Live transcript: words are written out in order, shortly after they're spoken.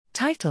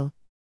Title: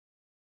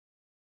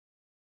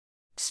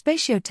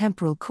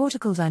 Spatiotemporal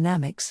cortical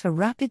dynamics for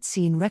rapid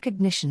scene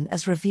recognition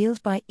as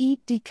revealed by EEG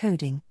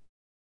decoding.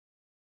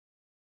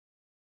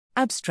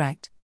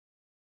 Abstract: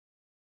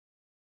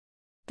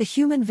 The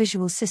human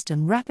visual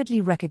system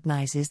rapidly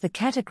recognizes the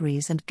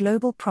categories and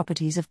global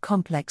properties of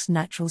complex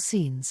natural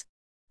scenes.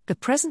 The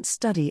present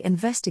study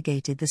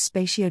investigated the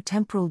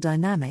spatiotemporal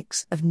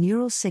dynamics of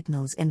neural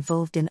signals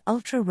involved in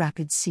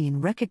ultra-rapid scene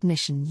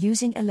recognition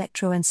using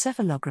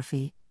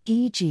electroencephalography,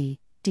 EEG,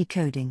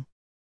 decoding.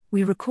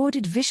 We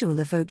recorded visual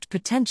evoked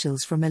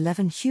potentials from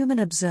 11 human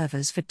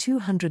observers for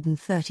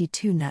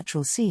 232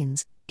 natural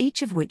scenes,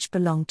 each of which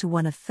belonged to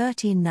one of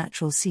 13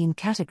 natural scene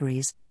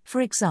categories, for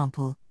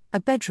example, a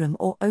bedroom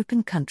or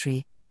open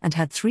country, and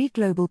had 3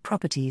 global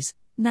properties: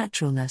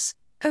 naturalness,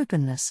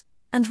 openness,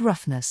 and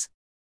roughness.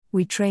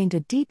 We trained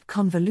a deep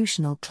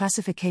convolutional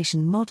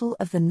classification model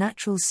of the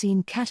natural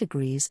scene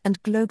categories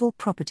and global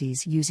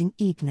properties using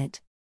EEG.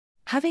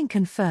 Having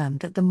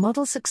confirmed that the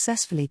model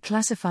successfully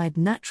classified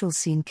natural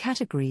scene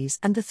categories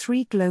and the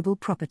 3 global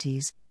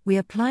properties, we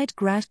applied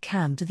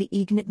GradCam to the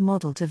EEG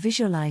model to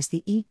visualize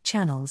the EEG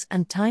channels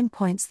and time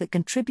points that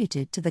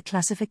contributed to the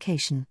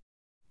classification.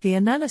 The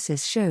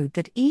analysis showed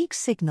that EEG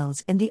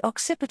signals in the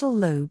occipital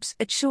lobes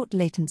at short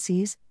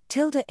latencies,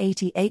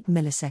 88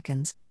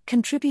 milliseconds,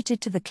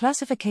 contributed to the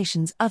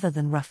classifications other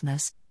than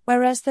roughness,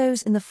 whereas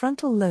those in the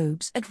frontal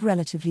lobes at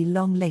relatively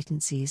long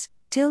latencies,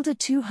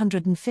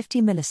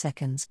 250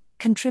 milliseconds,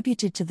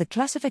 contributed to the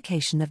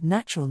classification of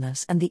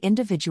naturalness and the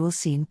individual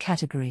scene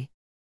category.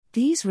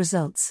 These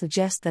results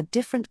suggest that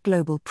different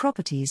global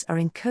properties are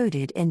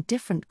encoded in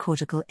different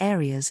cortical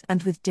areas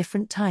and with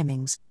different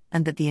timings,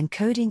 and that the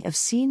encoding of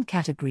scene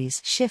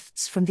categories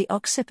shifts from the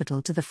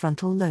occipital to the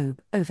frontal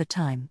lobe over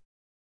time.